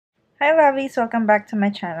Hi lovies, welcome back to my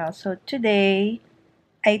channel. So today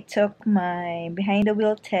I took my behind the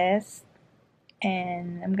wheel test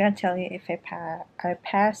and I'm gonna tell you if I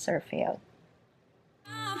pass or fail.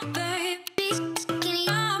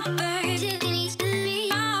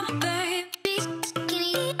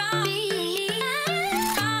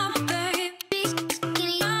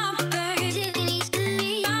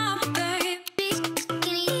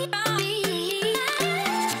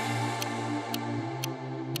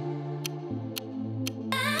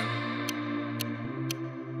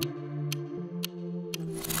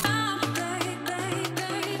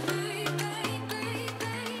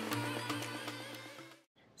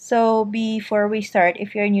 So before we start,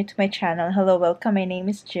 if you're new to my channel, hello, welcome, my name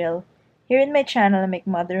is Jill. Here in my channel, I make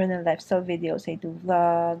motherhood and lifestyle videos. I do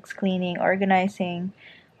vlogs, cleaning, organizing,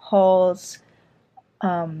 hauls.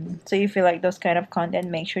 So if you like those kind of content,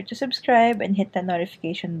 make sure to subscribe and hit that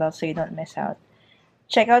notification bell so you don't miss out.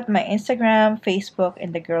 Check out my Instagram, Facebook,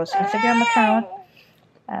 and the girls' Instagram account.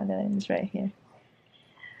 Adeline is right here.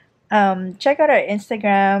 Check out our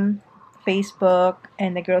Instagram, Facebook,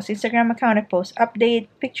 and the girls' Instagram account. I post update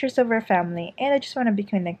pictures of our family, and I just want to be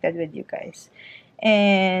connected with you guys.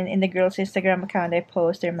 And in the girls' Instagram account, I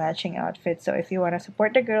post their matching outfits. So if you want to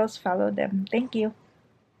support the girls, follow them. Thank you.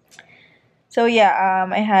 So yeah,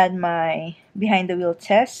 I had my behind the wheel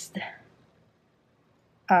test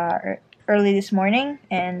early this morning,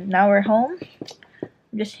 and now we're home.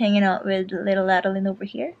 I'm just hanging out with little Adeline over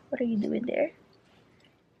here. What are you doing there?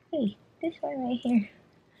 Hey, this one right here.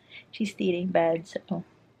 She's eating bad, so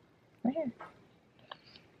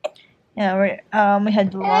yeah, we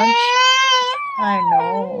had lunch. I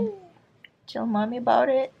know. Tell mommy about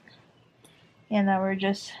it. And now we're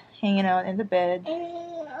just hanging out in the bed.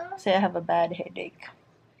 Say I have a bad headache.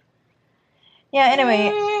 Yeah,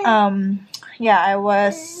 anyway, yeah,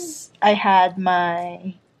 I had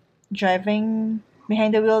my driving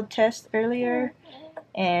behind the wheel test earlier,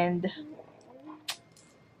 and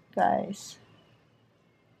guys,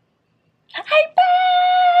 I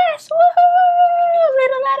passed! Woohoo!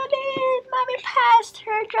 Little Adeline! Mommy passed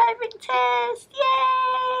her driving test!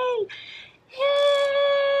 Yay!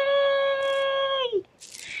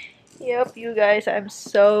 Yay! Yep, you guys, I'm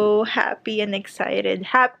so happy and excited.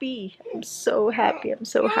 Happy! I'm so happy. I'm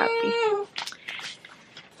so happy.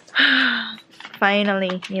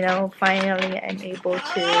 Finally, finally I'm able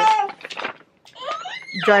to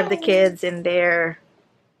drive the kids in their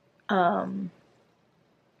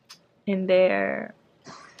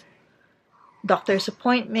doctor's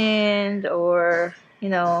appointment, or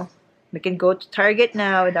we can go to Target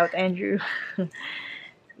now without Andrew.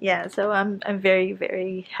 Yeah, so I'm very,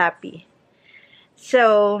 very happy.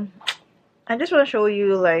 So I just want to show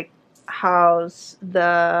you like how's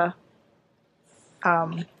the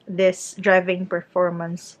this driving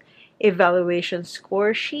performance evaluation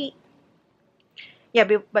score sheet. Yeah,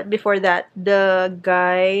 but before that, the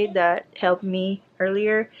guy that helped me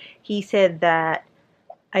earlier, he said that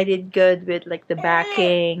I did good with like the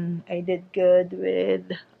backing. I did good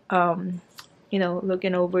with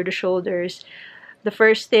looking over the shoulders. The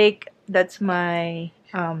first take, that's my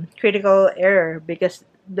critical error, because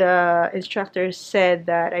the instructor said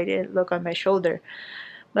that I didn't look on my shoulder.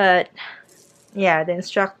 But yeah, the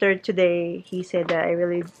instructor today, he said that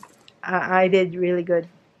I did really good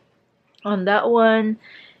on that one.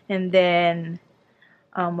 And then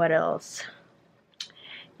what else?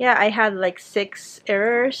 Yeah, I had like 6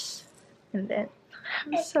 errors, and then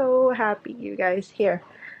I'm so happy, you guys. Here,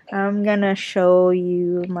 I'm gonna show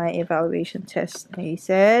you my evaluation test. He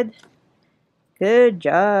said, "Good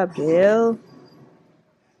job, Jill."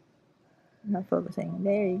 I'm not focusing.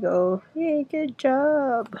 There you go. Yay, good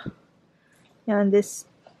job. Now in this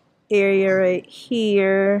area right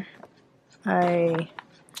here, this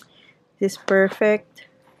is perfect.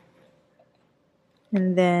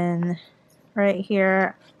 And then right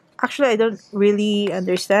here, actually I don't really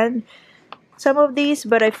understand some of these,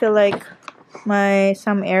 but I feel like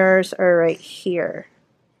some errors are right here.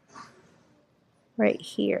 Right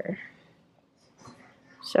here.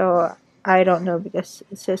 So I don't know, because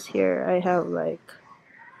it says here I have like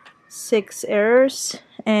 6 errors.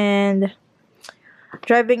 And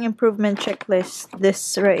driving improvement checklist,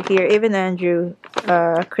 this right here, even Andrew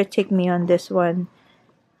critiqued me on this one.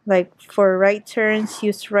 Like for right turns,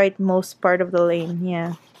 use right most part of the lane.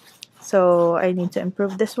 Yeah, so I need to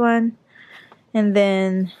improve this one. And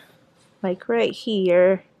then like right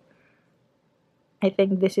here, I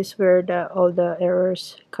think this is where all the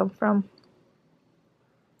errors come from.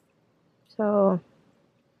 So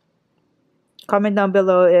comment down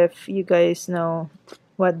below if you guys know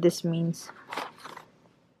what this means.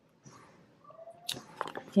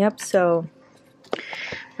 Yep, so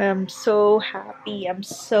I'm so happy. I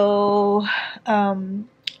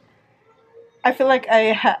feel like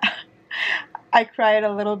I cried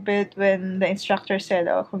a little bit when the instructor said,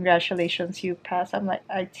 "Oh, congratulations, you passed."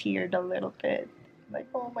 I teared a little bit. Like,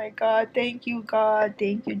 oh my God, thank you, God,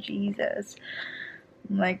 thank you, Jesus.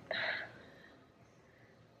 I'm like,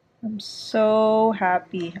 I'm so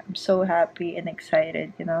happy. I'm so happy and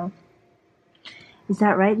excited, you know. Is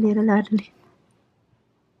that right, little Adeline?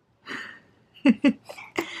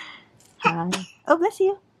 Hi. Oh, bless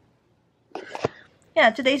you.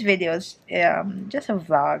 Yeah, today's video is just a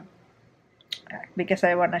vlog because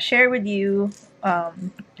I want to share with you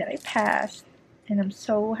that I passed and I'm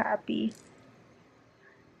so happy.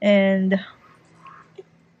 And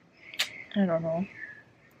I don't know.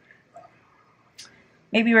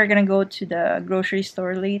 Maybe we're gonna go to the grocery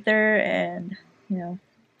store later, and you know,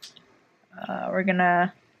 we're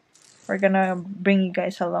gonna bring you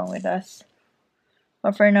guys along with us.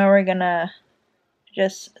 But for now, we're gonna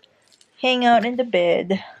just hang out in the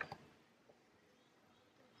bed.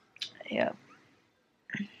 Yeah,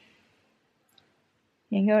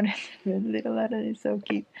 hang out in the bed. Little Adam is so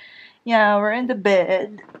cute. Yeah, we're in the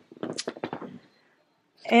bed.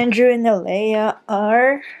 Andrew and ALAIYA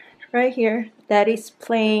are right here. Daddy's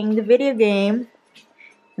playing the video game,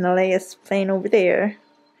 and ALAIYA's playing over there.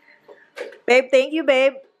 Babe, thank you,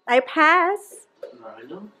 babe. I passed.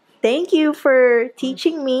 Thank you for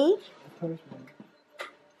teaching me.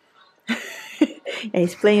 Yeah,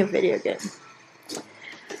 he's playing a video game.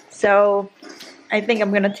 So I think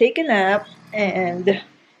I'm gonna take a nap, and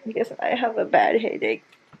because I have a bad headache,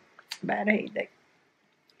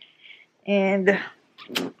 and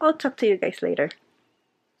I'll talk to you guys later.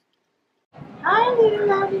 Hi, little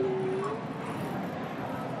Lovey.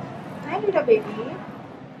 Hi, little baby.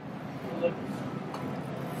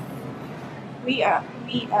 We at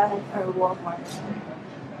our Walmart.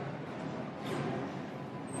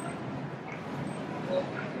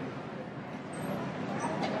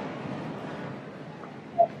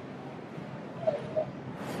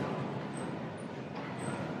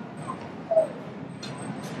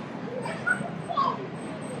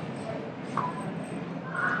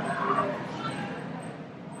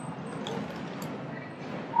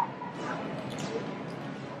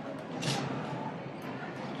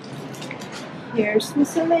 Here's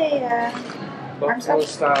Miss Alea. Buffalo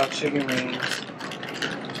style chicken wings.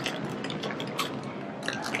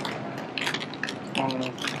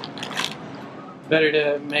 Better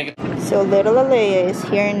to make it. So little Alea is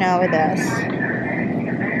here now with us.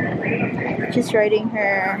 She's writing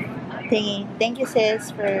her thingy. Thank you, sis,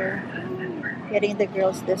 for getting the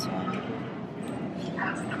girls this one.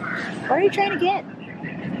 What are you trying to get?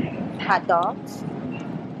 Hot dogs?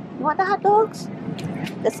 You want the hot dogs?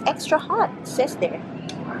 That's extra hot, says there.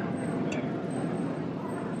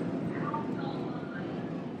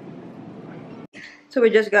 So we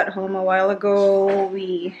just got home a while ago.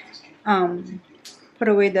 We put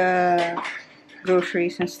away the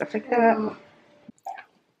groceries and stuff like that.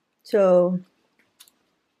 So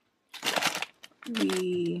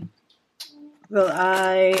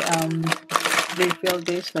I refilled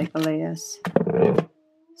this like ALAIYA's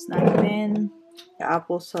snack bin, the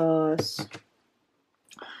applesauce,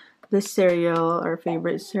 this cereal, our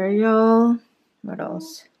favorite cereal. What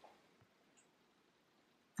else?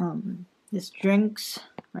 This drinks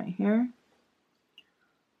right here.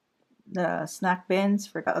 The snack bins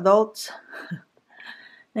for the adults.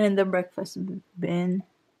 And the breakfast bin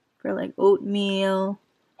for like oatmeal,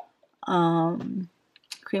 cream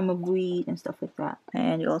of wheat and stuff like that.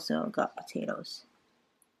 And you also got potatoes.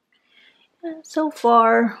 And so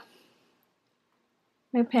far,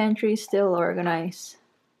 my pantry is still organized.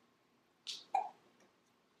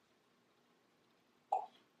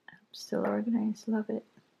 Still organized, love it.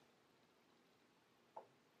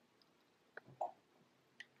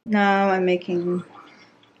 Now I'm making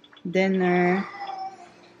dinner.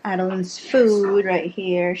 Adelynn's food right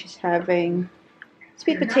here. She's having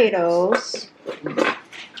sweet potatoes.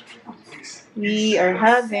 We are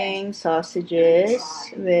having sausages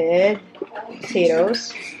with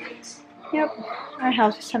potatoes. Yep, our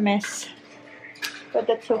house is a mess, but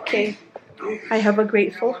that's okay. I have a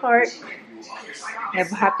grateful heart. I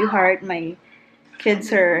have a happy heart. My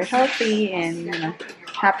kids are healthy and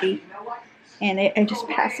happy. And I just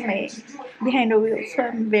passed my behind the wheel, so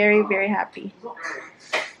I'm very, very happy.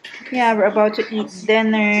 Yeah, we're about to eat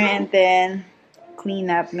dinner and then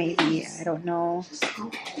clean up maybe. I don't know.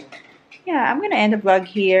 Yeah, I'm gonna end the vlog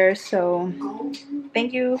here. So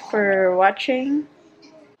thank you for watching.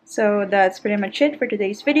 So that's pretty much it for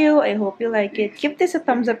today's video. I hope you like it. Give this a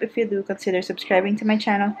thumbs up if you do. Consider subscribing to my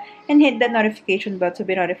channel and hit that notification bell to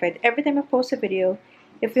be notified every time I post a video.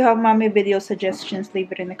 If you have mommy video suggestions,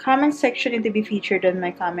 leave it in the comment section and to be featured on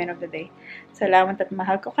my comment of the day. Salamat at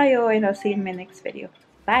mahal ko kayo, and I'll see you in my next video.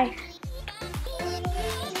 Bye!